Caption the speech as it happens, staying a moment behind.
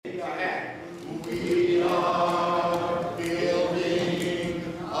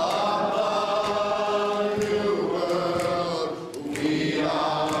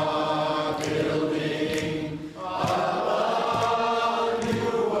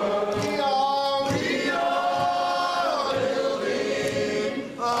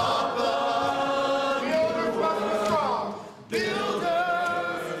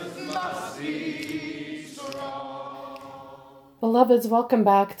Beloveds, welcome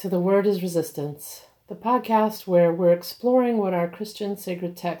back to The Word is Resistance, the podcast where we're exploring what our Christian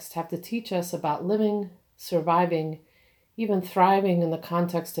sacred texts have to teach us about living, surviving, even thriving in the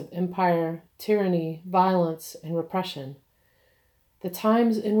context of empire, tyranny, violence, and repression, the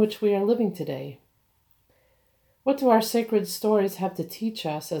times in which we are living today. What do our sacred stories have to teach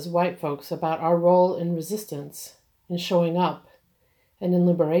us as white folks about our role in resistance, in showing up, and in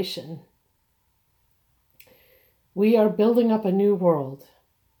liberation? We are building up a new world.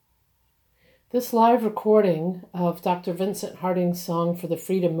 This live recording of Dr. Vincent Harding's song for the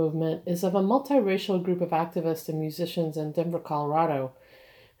freedom movement is of a multiracial group of activists and musicians in Denver, Colorado,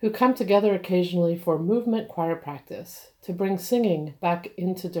 who come together occasionally for movement choir practice to bring singing back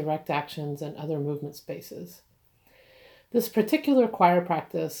into direct actions and other movement spaces. This particular choir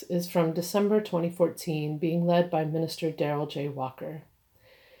practice is from December 2014, being led by Minister Darrell J. Walker.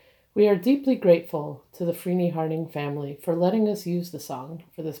 We are deeply grateful to the Freeney Harding family for letting us use the song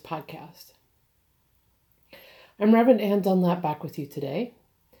for this podcast. I'm Reverend Ann Dunlap back with you today.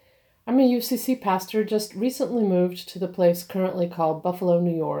 I'm a UCC pastor just recently moved to the place currently called Buffalo,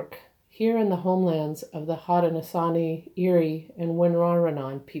 New York, here in the homelands of the Haudenosaunee, Erie, and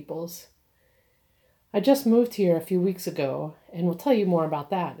Winronanon peoples. I just moved here a few weeks ago, and we'll tell you more about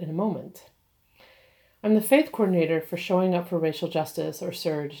that in a moment. I'm the faith coordinator for Showing Up for Racial Justice, or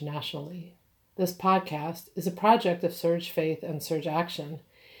SURJ, nationally. This podcast is a project of SURJ Faith and SURJ Action,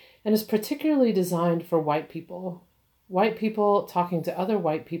 and is particularly designed for white people talking to other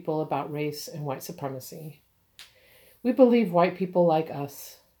white people about race and white supremacy. We believe white people like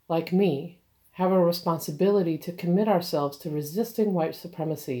us, like me, have a responsibility to commit ourselves to resisting white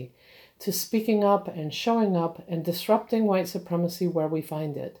supremacy, to speaking up and showing up and disrupting white supremacy where we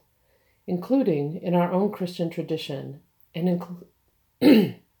find it, including in our own Christian tradition, and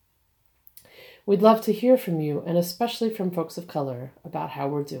we'd love to hear from you, and especially from folks of color, about how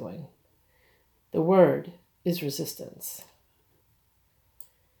we're doing. The word is resistance.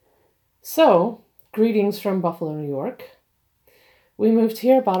 So, greetings from Buffalo, New York. We moved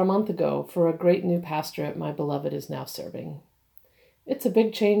here about a month ago for a great new pastorate my beloved is now serving. It's a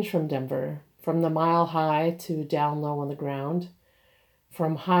big change from Denver, from the mile high to down low on the ground,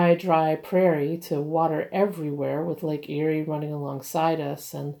 from high, dry prairie to water everywhere with Lake Erie running alongside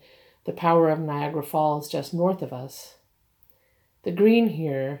us and the power of Niagara Falls just north of us. The green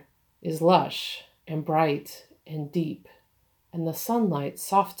here is lush and bright and deep, and the sunlight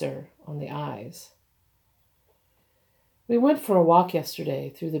softer on the eyes. We went for a walk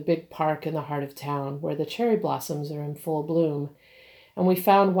yesterday through the big park in the heart of town where the cherry blossoms are in full bloom, and we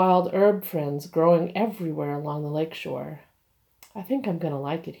found wild herb friends growing everywhere along the lakeshore. I think I'm going to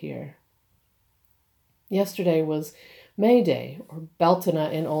like it here. Yesterday was May Day, or Beltana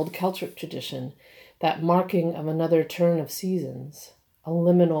in old Celtic tradition, that marking of another turn of seasons, a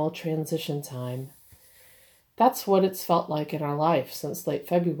liminal transition time. That's what it's felt like in our life since late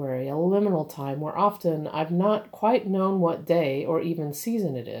February, a liminal time where often I've not quite known what day or even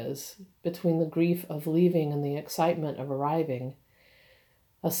season it is, between the grief of leaving and the excitement of arriving.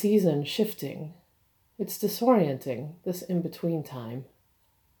 A season shifting. It's disorienting, this in-between time.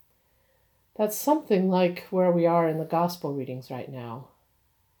 That's something like where we are in the gospel readings right now.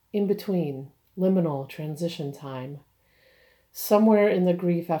 In between, liminal transition time. Somewhere in the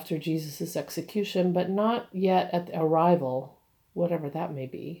grief after Jesus' execution, but not yet at the arrival, whatever that may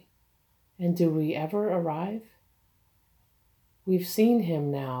be. And do we ever arrive? We've seen him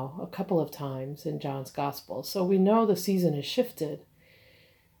now a couple of times in John's gospel, so we know the season is shifted.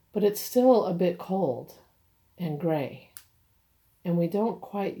 But it's still a bit cold and gray, and we don't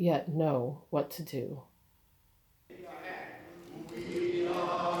quite yet know what to do. We are building a new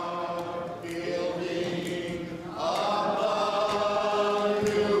world. We are building a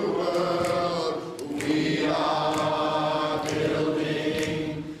new world. We are building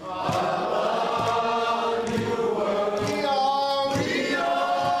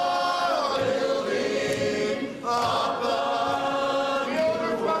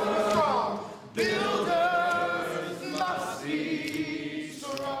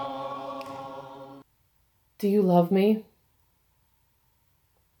Do you love me?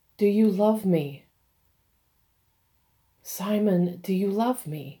 Do you love me? Simon, do you love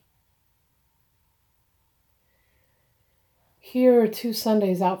me? Here, 2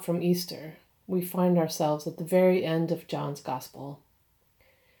 Sundays out from Easter, we find ourselves at the very end of John's Gospel.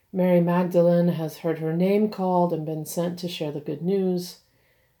 Mary Magdalene has heard her name called and been sent to share the good news.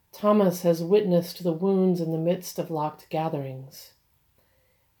 Thomas has witnessed the wounds in the midst of locked gatherings.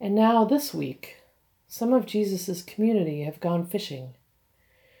 And now this week, some of Jesus' community have gone fishing.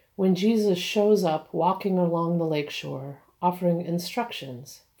 When Jesus shows up walking along the lakeshore, offering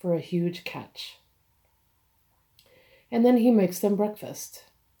instructions for a huge catch. And then he makes them breakfast,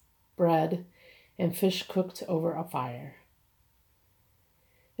 bread and fish cooked over a fire.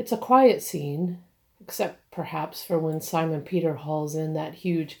 It's a quiet scene, except perhaps for when Simon Peter hauls in that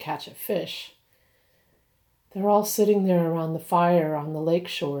huge catch of fish. They're all sitting there around the fire on the lake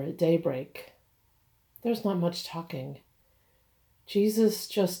shore at daybreak. There's not much talking. Jesus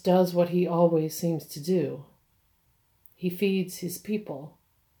just does what he always seems to do. He feeds his people.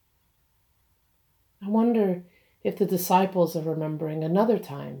 I wonder if the disciples are remembering another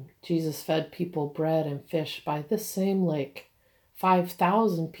time Jesus fed people bread and fish by this same lake,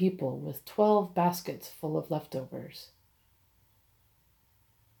 5,000 people with 12 baskets full of leftovers.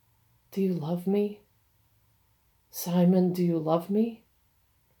 Do you love me? Simon, do you love me?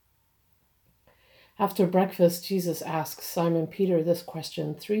 After breakfast, Jesus asks Simon Peter this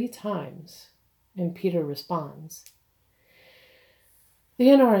question 3 times, and Peter responds. The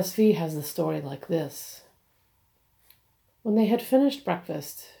NRSV has the story like this. When they had finished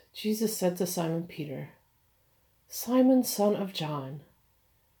breakfast, Jesus said to Simon Peter, Simon, son of John,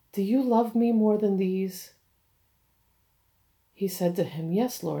 do you love me more than these? He said to him,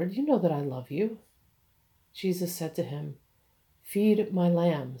 Yes, Lord, you know that I love you. Jesus said to him, Feed my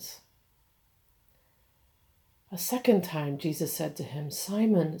lambs. A second time, Jesus said to him,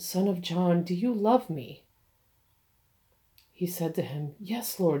 Simon, son of John, do you love me? He said to him,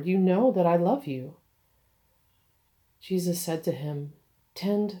 Yes, Lord, you know that I love you. Jesus said to him,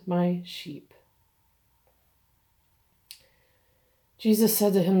 Tend my sheep. Jesus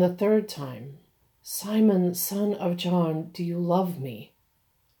said to him the third time, Simon, son of John, do you love me?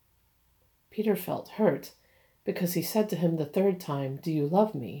 Peter felt hurt because he said to him the third time, Do you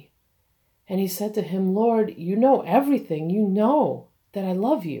love me? And he said to him, Lord, you know everything. You know that I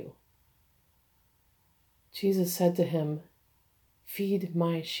love you. Jesus said to him, Feed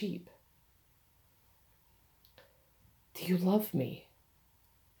my sheep. Do you love me?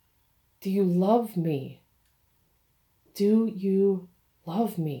 Do you love me? Do you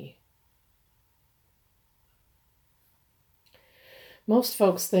love me? Most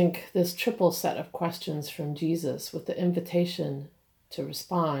folks think this triple set of questions from Jesus with the invitation to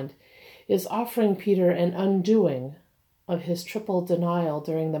respond is offering Peter an undoing of his triple denial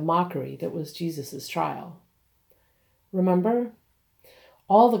during the mockery that was Jesus' trial. Remember?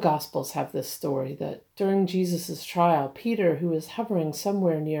 All the Gospels have this story that during Jesus' trial, Peter, who is hovering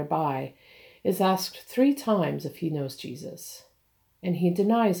somewhere nearby, is asked 3 times if he knows Jesus, and he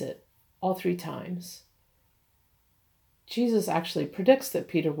denies it all 3 times. Jesus actually predicts that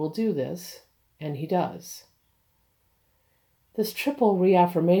Peter will do this, and he does. This triple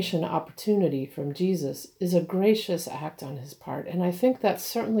reaffirmation opportunity from Jesus is a gracious act on his part, and I think that's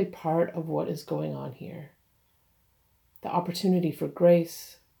certainly part of what is going on here. The opportunity for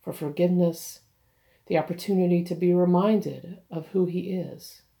grace, for forgiveness, the opportunity to be reminded of who he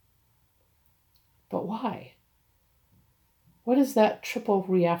is. But why? What is that triple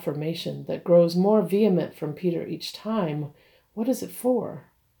reaffirmation that grows more vehement from Peter each time? What is it for?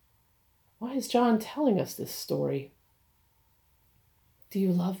 Why is John telling us this story? Do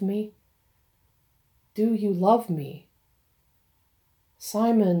you love me? Do you love me?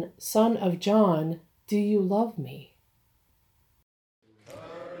 Simon, son of John, do you love me?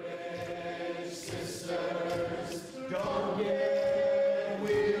 Courage, sisters, don't get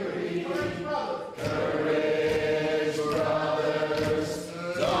weary. Courage, brothers,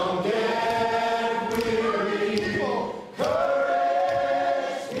 don't get weary.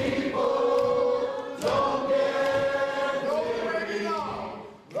 Courage, people, don't get weary.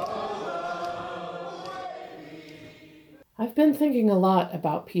 I've been thinking a lot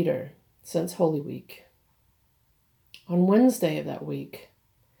about Peter since Holy Week. On Wednesday of that week,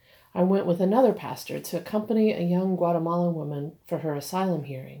 I went with another pastor to accompany a young Guatemalan woman for her asylum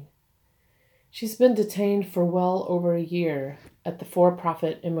hearing. She's been detained for well over a year at the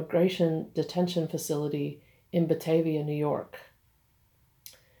for-profit immigration detention facility in Batavia, New York.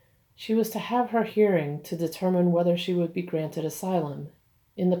 She was to have her hearing to determine whether she would be granted asylum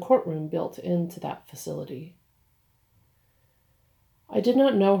in the courtroom built into that facility. I did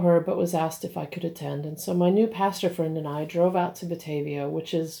not know her, but was asked if I could attend, and so my new pastor friend and I drove out to Batavia,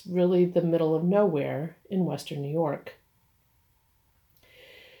 which is really the middle of nowhere in western New York.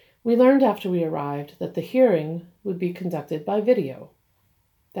 We learned after we arrived that the hearing would be conducted by video.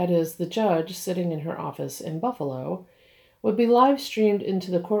 That is, the judge, sitting in her office in Buffalo, would be live streamed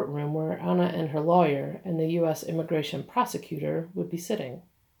into the courtroom where Anna and her lawyer and the U.S. immigration prosecutor would be sitting.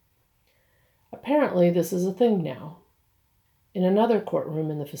 Apparently, this is a thing now. In another courtroom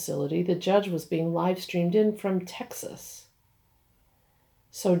in the facility, the judge was being live streamed in from Texas,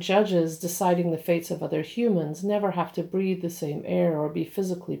 So judges deciding the fates of other humans never have to breathe the same air or be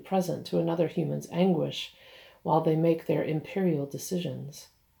physically present to another human's anguish while they make their imperial decisions.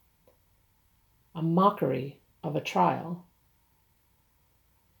 A mockery of a trial.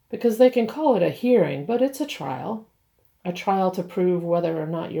 Because they can call it a hearing, but it's a trial to prove whether or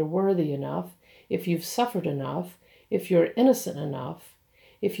not you're worthy enough, if you've suffered enough, if you're innocent enough,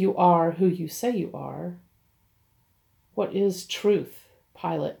 if you are who you say you are. What is truth?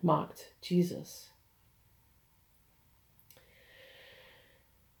 Pilate mocked Jesus.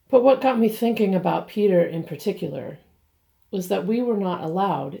 But what got me thinking about Peter in particular was that we were not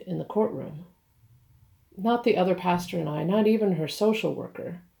allowed in the courtroom. Not the other pastor and I, not even her social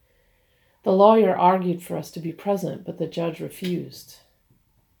worker. The lawyer argued for us to be present, but the judge refused.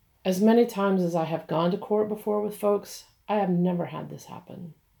 As many times as I have gone to court before with folks, I have never had this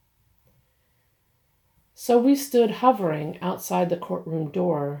happen. So we stood hovering outside the courtroom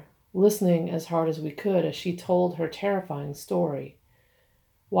door, listening as hard as we could as she told her terrifying story,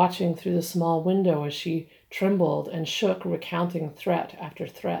 watching through the small window as she trembled and shook, recounting threat after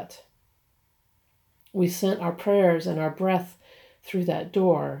threat. We sent our prayers and our breath through that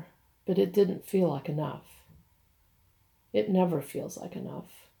door, but it didn't feel like enough. It never feels like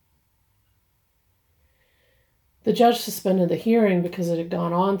enough. The judge suspended the hearing because it had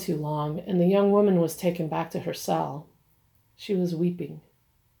gone on too long, and the young woman was taken back to her cell. She was weeping.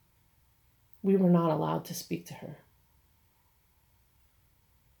 We were not allowed to speak to her.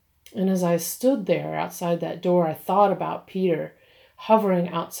 And as I stood there outside that door, I thought about Peter hovering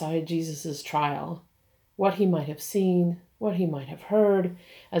outside Jesus' trial, what he might have seen, what he might have heard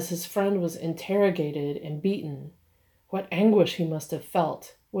as his friend was interrogated and beaten, what anguish he must have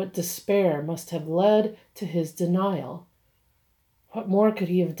felt, what despair must have led to his denial. What more could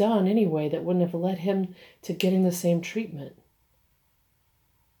he have done anyway that wouldn't have led him to getting the same treatment?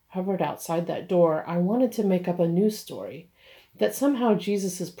 Hovered outside that door, I wanted to make up a new story, that somehow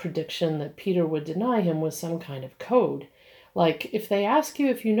Jesus' prediction that Peter would deny him was some kind of code. Like, if they ask you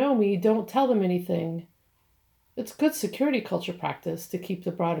if you know me, don't tell them anything. It's good security culture practice to keep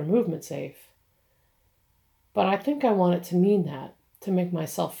the broader movement safe. But I think I want it to mean that, to make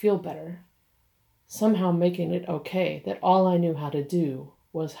myself feel better. Somehow making it okay that all I knew how to do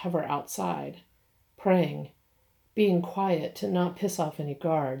was hover outside, praying, being quiet to not piss off any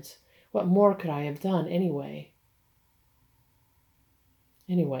guards. What more could I have done anyway?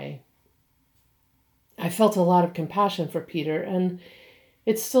 Anyway, I felt a lot of compassion for Peter, and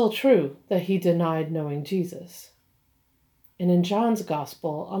it's still true that he denied knowing Jesus. And in John's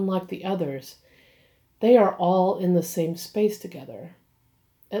gospel, unlike the others, they are all in the same space together.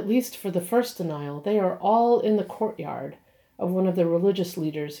 At least for the first denial, they are all in the courtyard of one of the religious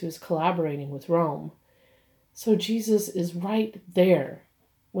leaders who is collaborating with Rome. So Jesus is right there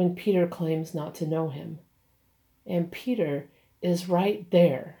when Peter claims not to know him. And Peter is right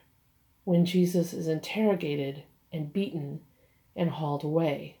there when Jesus is interrogated and beaten and hauled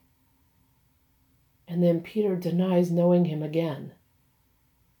away. And then Peter denies knowing him again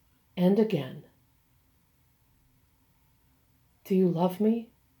and again. Do you love me?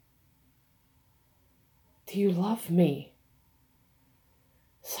 Do you love me?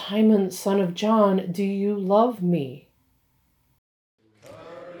 Simon, son of John, do you love me?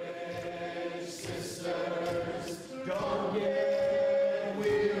 Courage, sisters, don't get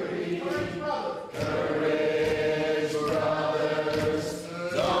weary. Courage, brothers,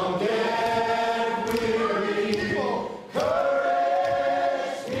 don't get weary.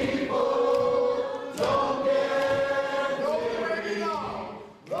 Courage, people, don't get weary.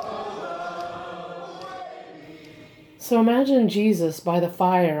 So imagine Jesus by the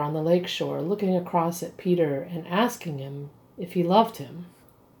fire on the lakeshore looking across at Peter and asking him if he loved him,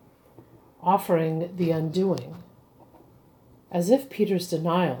 offering the undoing, as if Peter's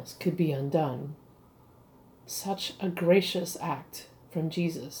denials could be undone. Such a gracious act from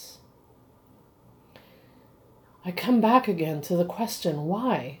Jesus. I come back again to the question,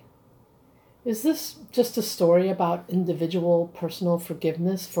 why? Is this just a story about individual personal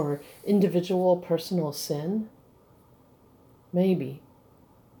forgiveness for individual personal sin? Maybe.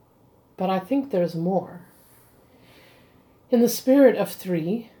 But I think there's more. In the spirit of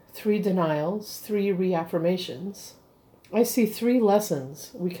three denials, 3 reaffirmations, I see 3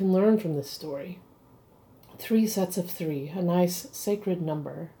 lessons we can learn from this story. 3 sets of 3, a nice sacred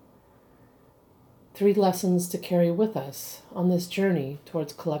number. 3 lessons to carry with us on this journey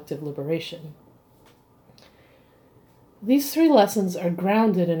towards collective liberation. These 3 lessons are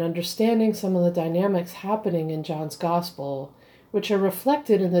grounded in understanding some of the dynamics happening in John's Gospel which are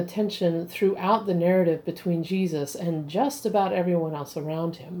reflected in the tension throughout the narrative between Jesus and just about everyone else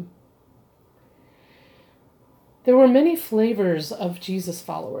around him. There were many flavors of Jesus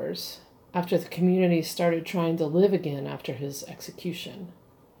followers after the community started trying to live again after his execution.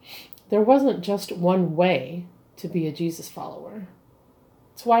 There wasn't just one way to be a Jesus follower.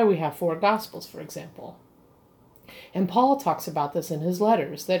 It's why we have 4 Gospels, for example. And Paul talks about this in his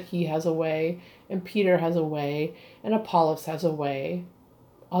letters, that he has a way, and Peter has a way, and Apollos has a way,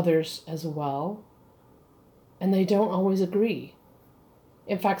 others as well. And they don't always agree.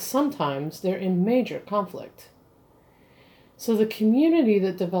 In fact, sometimes they're in major conflict. So the community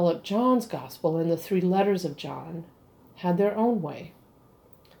that developed John's Gospel and the 3 letters of John had their own way.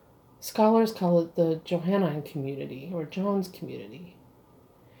 Scholars call it the Johannine community, or John's community.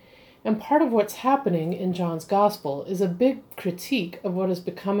 And part of what's happening in John's Gospel is a big critique of what is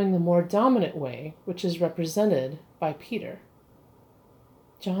becoming the more dominant way, which is represented by Peter.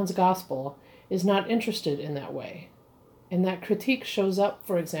 John's Gospel is not interested in that way. And that critique shows up,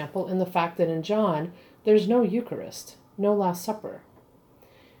 for example, in the fact that in John, there's no Eucharist, no Last Supper.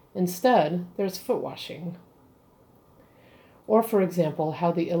 Instead, there's foot washing. Or, for example,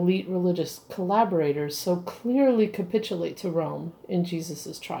 how the elite religious collaborators so clearly capitulate to Rome in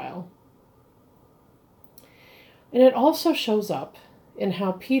Jesus' trial. And it also shows up in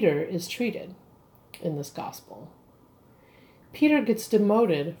how Peter is treated in this gospel. Peter gets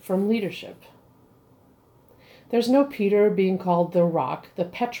demoted from leadership. There's no Peter being called the rock, the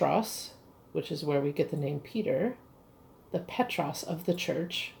Petros, which is where we get the name Peter, the Petros of the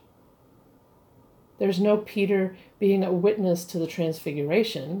church. There's no Peter being a witness to the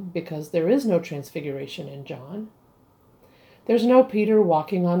transfiguration, because there is no transfiguration in John. There's no Peter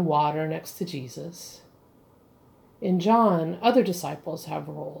walking on water next to Jesus. In John, other disciples have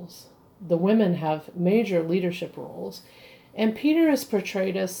roles. The women have major leadership roles, and Peter is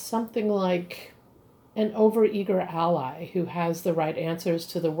portrayed as something like an overeager ally who has the right answers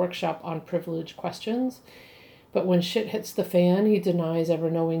to the workshop on privilege questions, but when shit hits the fan, he denies ever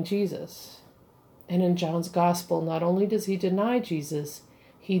knowing Jesus. And in John's Gospel, not only does he deny Jesus,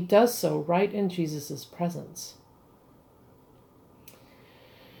 he does so right in Jesus' presence.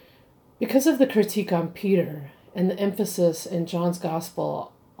 Because of the critique on Peter and the emphasis in John's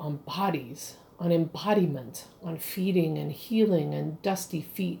Gospel on bodies, on embodiment, on feeding and healing and dusty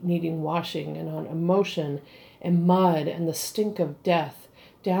feet needing washing, and on emotion and mud and the stink of death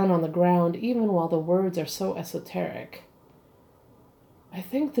down on the ground, even while the words are so esoteric, I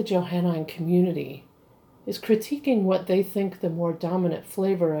think the Johannine community is critiquing what they think the more dominant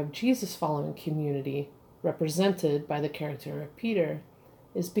flavor of Jesus-following community, represented by the character of Peter,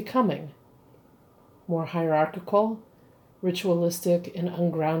 is becoming. More hierarchical, ritualistic in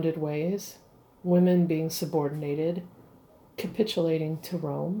ungrounded ways, women being subordinated, capitulating to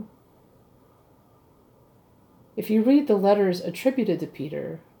Rome. If you read the letters attributed to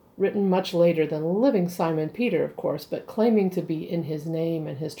Peter, written much later than the living Simon Peter, of course, but claiming to be in his name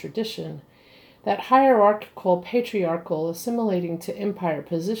and his tradition, that hierarchical, patriarchal, assimilating to empire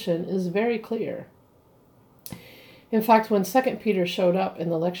position is very clear. In fact, when 2 Peter showed up in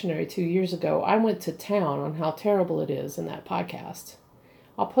the lectionary 2 years ago, I went to town on how terrible it is in that podcast.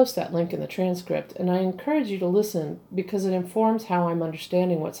 I'll post that link in the transcript, and I encourage you to listen because it informs how I'm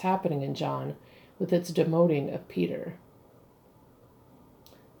understanding what's happening in John with its demoting of Peter.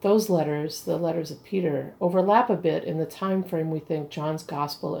 Those letters, the letters of Peter, overlap a bit in the time frame we think John's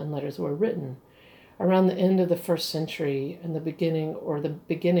Gospel and letters were written, around the end of the 1st century and the beginning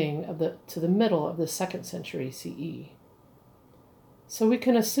to the middle of the 2nd century CE. So we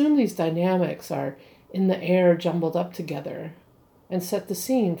can assume these dynamics are in the air jumbled up together and set the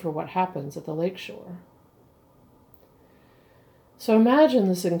scene for what happens at the lakeshore. So imagine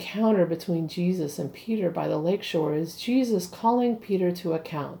this encounter between Jesus and Peter by the lakeshore is Jesus calling Peter to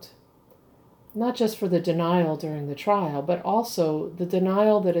account, not just for the denial during the trial, but also the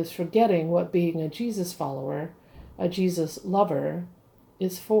denial that is forgetting what being a Jesus follower, a Jesus lover,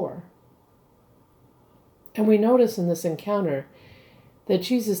 is for. And we notice in this encounter that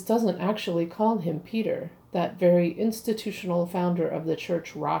Jesus doesn't actually call him Peter, that very institutional founder of the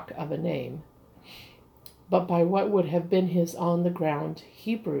church rock of a name, but by what would have been his on-the-ground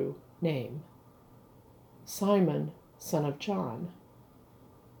Hebrew name, Simon, son of John.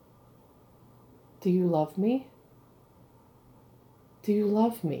 Do you love me? Do you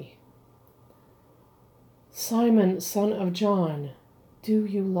love me? Simon, son of John, do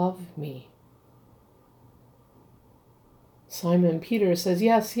you love me? Simon Peter says,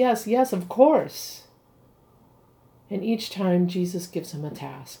 yes, yes, yes, of course. And each time Jesus gives him a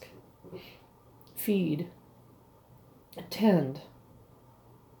task. Feed. Tend,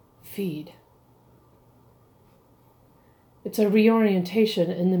 feed. It's a reorientation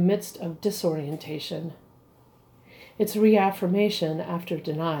in the midst of disorientation. It's reaffirmation after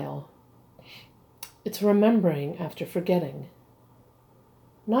denial. It's remembering after forgetting.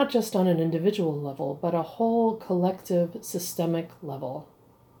 Not just on an individual level, but a whole collective systemic level.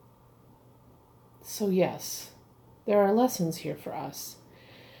 So yes, there are lessons here for us.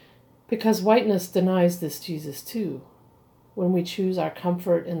 Because whiteness denies this Jesus too. When we choose our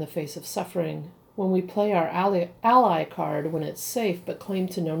comfort in the face of suffering, when we play our ally card when it's safe but claim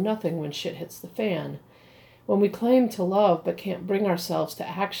to know nothing when shit hits the fan, when we claim to love but can't bring ourselves to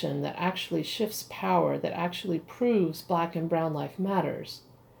action that actually shifts power, that actually proves Black and brown life matters.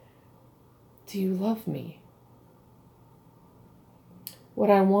 Do you love me? What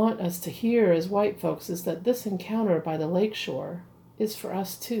I want us to hear as white folks is that this encounter by the lakeshore is for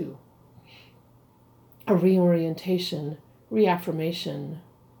us too. A reorientation, reaffirmation,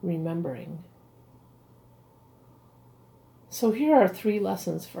 remembering. So here are 3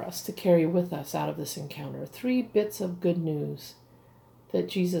 lessons for us to carry with us out of this encounter. 3 bits of good news that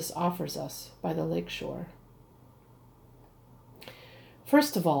Jesus offers us by the lakeshore.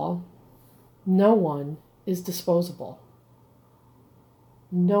 First of all, no one is disposable.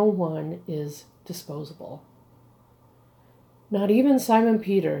 No one is disposable. Not even Simon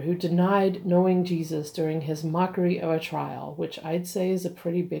Peter, who denied knowing Jesus during his mockery of a trial, which I'd say is a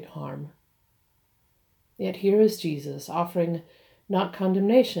pretty big harm. Yet here is Jesus offering not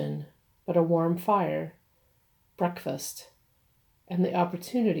condemnation, but a warm fire, breakfast, and the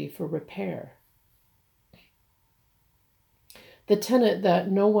opportunity for repair. The tenet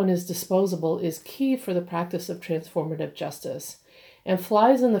that no one is disposable is key for the practice of transformative justice and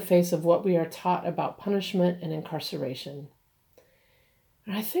flies in the face of what we are taught about punishment and incarceration.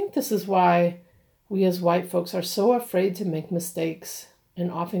 And I think this is why we as white folks are so afraid to make mistakes and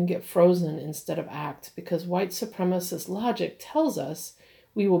often get frozen instead of act, because white supremacist logic tells us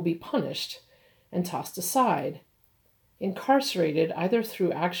we will be punished and tossed aside, incarcerated either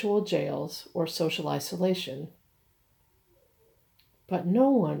through actual jails or social isolation. But no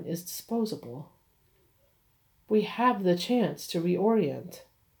one is disposable. We have the chance to reorient,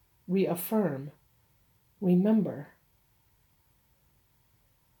 reaffirm, remember.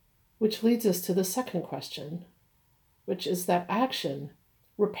 Which leads us to the second question, which is that action,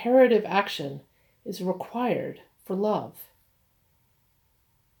 reparative action, is required for love.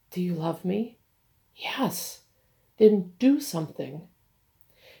 Do you love me? Yes. Then do something.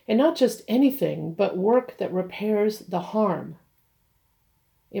 And not just anything, but work that repairs the harm.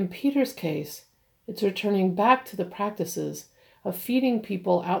 In Peter's case, it's returning back to the practices of feeding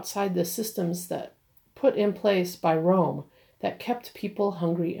people outside the systems that put in place by Rome that kept people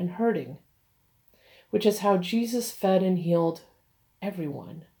hungry and hurting, which is how Jesus fed and healed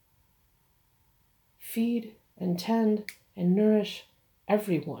everyone. Feed and tend and nourish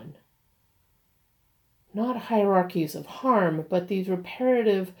everyone. Not hierarchies of harm, but these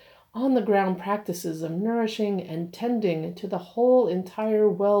reparative, on-the-ground practices of nourishing and tending to the whole entire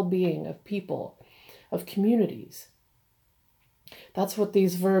well-being of people, of communities. That's what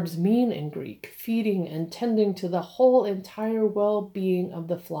these verbs mean in Greek, feeding and tending to the whole entire well-being of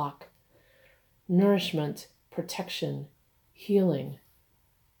the flock. Nourishment, protection, healing.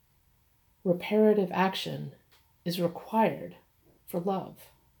 Reparative action is required for love.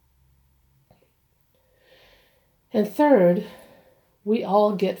 And third, we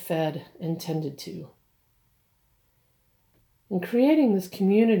all get fed and tended to. In creating this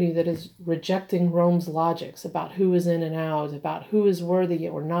community that is rejecting Rome's logics about who is in and out, about who is worthy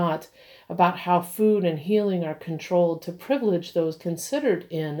or not, about how food and healing are controlled to privilege those considered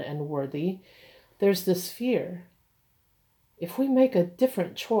in and worthy, there's this fear. If we make a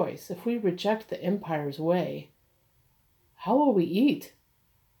different choice, if we reject the empire's way, how will we eat?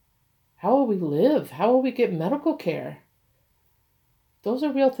 How will we live? How will we get medical care? Those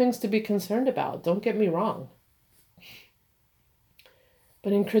are real things to be concerned about, don't get me wrong.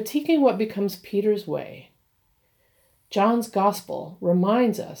 But in critiquing what becomes Peter's way, John's gospel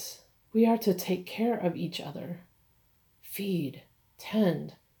reminds us we are to take care of each other. Feed,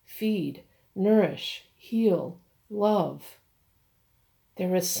 tend, feed, nourish, heal, love.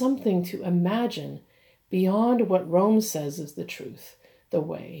 There is something to imagine beyond what Rome says is the truth, the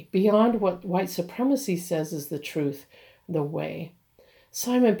way, beyond what white supremacy says is the truth, the way.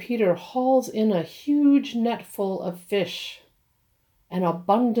 Simon Peter hauls in a huge net full of fish, an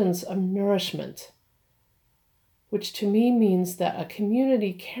abundance of nourishment, which to me means that a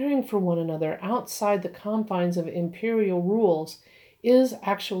community caring for one another outside the confines of imperial rules is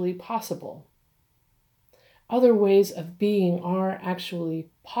actually possible. other ways of being are actually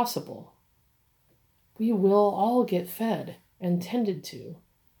possible. We will all get fed and tended to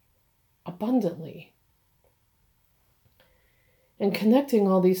abundantly. And connecting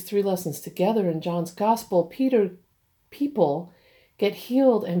all these three lessons together in John's Gospel, people get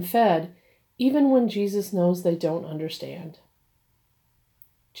healed and fed even when Jesus knows they don't understand.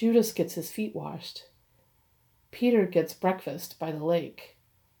 Judas gets his feet washed. Peter gets breakfast by the lake.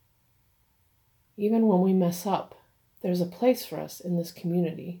 Even when we mess up, there's a place for us in this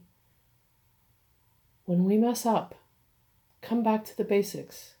community. When we mess up, come back to the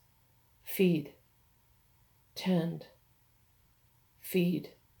basics. Feed. Tend. Feed.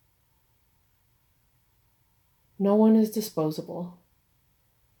 No one is disposable.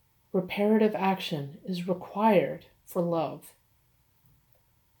 Reparative action is required for love.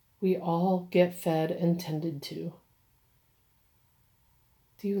 We all get fed and tended to.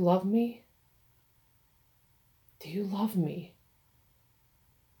 Do you love me? Do you love me?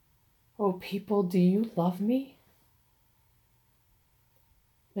 Oh, people, do you love me?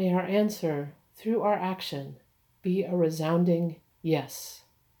 May our answer through our action be a resounding yes.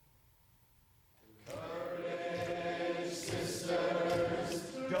 Courage,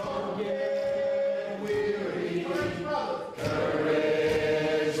 sisters, don't get weary. Courage,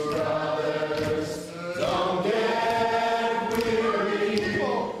 brothers, don't get weary.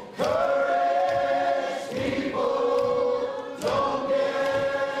 Courage, people, don't get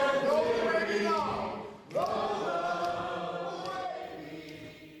weary.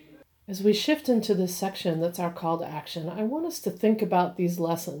 As we shift into this section that's our call to action, I want us to think about these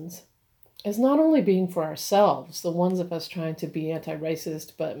lessons as not only being for ourselves, the ones of us trying to be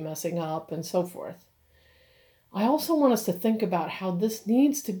anti-racist but messing up and so forth. I also want us to think about how this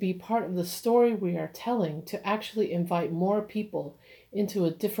needs to be part of the story we are telling to actually invite more people into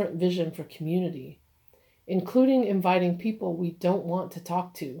a different vision for community, including inviting people we don't want to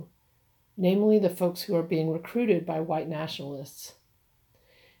talk to, namely the folks who are being recruited by white nationalists.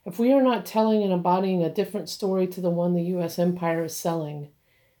 If we are not telling and embodying a different story to the one the U.S. empire is selling,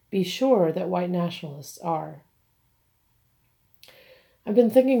 be sure that white nationalists are. I've been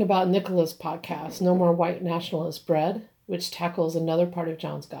thinking about Nicola's podcast, No More White Nationalist Bread, which tackles another part of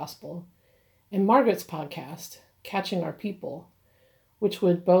John's Gospel, and Margaret's podcast, Catching Our People, which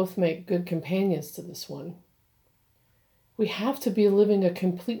would both make good companions to this one. We have to be living a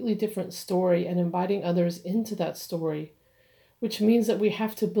completely different story and inviting others into that story, which means that we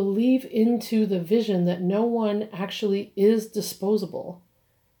have to believe into the vision that no one actually is disposable,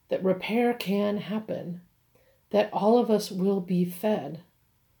 that repair can happen, that all of us will be fed.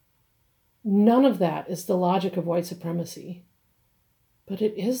 None of that is the logic of white supremacy, but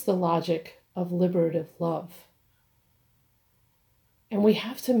it is the logic of liberative love. And we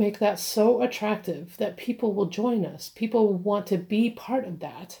have to make that so attractive that people will join us. People will want to be part of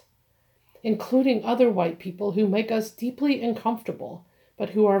that, including other white people who make us deeply uncomfortable,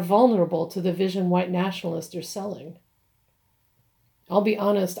 but who are vulnerable to the vision white nationalists are selling. I'll be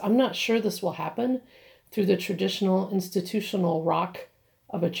honest, I'm not sure this will happen through the traditional institutional rock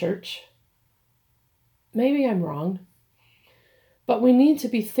of a church. Maybe I'm wrong, but we need to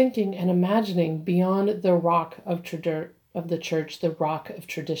be thinking and imagining beyond the rock of the church, the rock of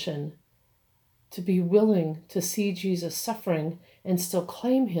tradition, to be willing to see Jesus suffering and still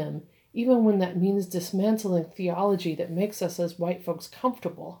claim him, even when that means dismantling theology that makes us as white folks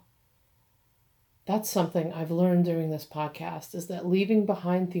comfortable. That's something I've learned during this podcast, is that leaving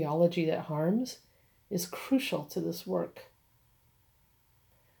behind theology that harms is crucial to this work.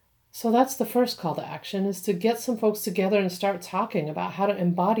 So that's the first call to action, is to get some folks together and start talking about how to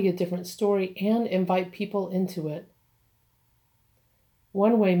embody a different story and invite people into it.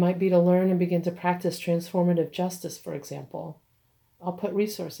 One way might be to learn and begin to practice transformative justice, for example. I'll put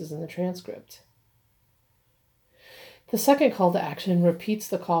resources in the transcript. The second call to action repeats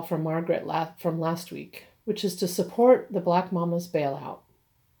the call from Margaret from last week, which is to support the Black Mamas bailout.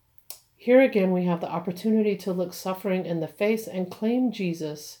 Here again, we have the opportunity to look suffering in the face and claim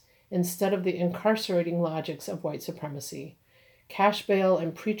Jesus instead of the incarcerating logics of white supremacy. Cash bail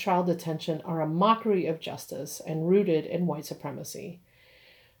and pretrial detention are a mockery of justice and rooted in white supremacy.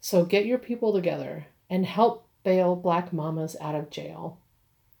 So get your people together and help bail Black mamas out of jail.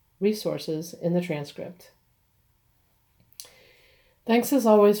 Resources in the transcript. Thanks as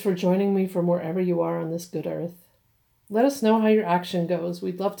always for joining me from wherever you are on this good earth. Let us know how your action goes.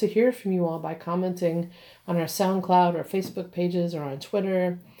 We'd love to hear from you all by commenting on our SoundCloud or Facebook pages or on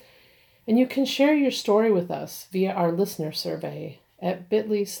Twitter. And you can share your story with us via our listener survey at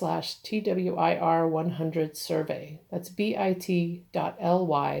bit.ly/TWIR100survey. That's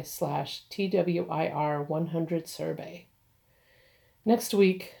bit.ly/TWIR100survey. Next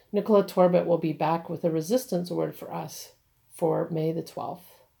week, Nicola Torbett will be back with a resistance word for us for May the 12th.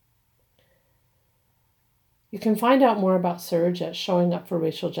 You can find out more about Surge at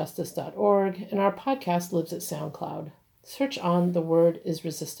showingupforracialjustice.org, and our podcast lives at SoundCloud. Search on The Word is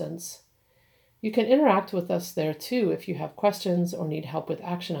Resistance. You can interact with us there too if you have questions or need help with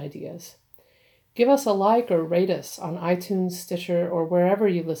action ideas. Give us a like or rate us on iTunes, Stitcher, or wherever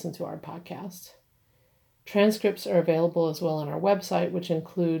you listen to our podcast. Transcripts are available as well on our website, which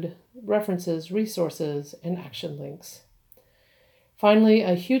include references, resources, and action links. Finally,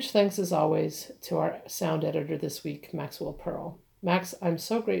 a huge thanks as always to our sound editor this week, Maxwell Pearl. Max, I'm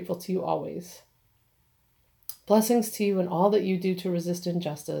so grateful to you always. Blessings to you in all that you do to resist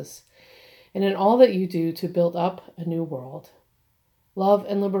injustice and in all that you do to build up a new world. Love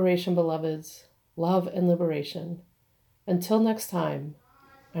and liberation, beloveds. Love and liberation. Until next time,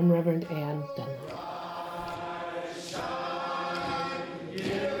 I'm Reverend Ann Dunlap.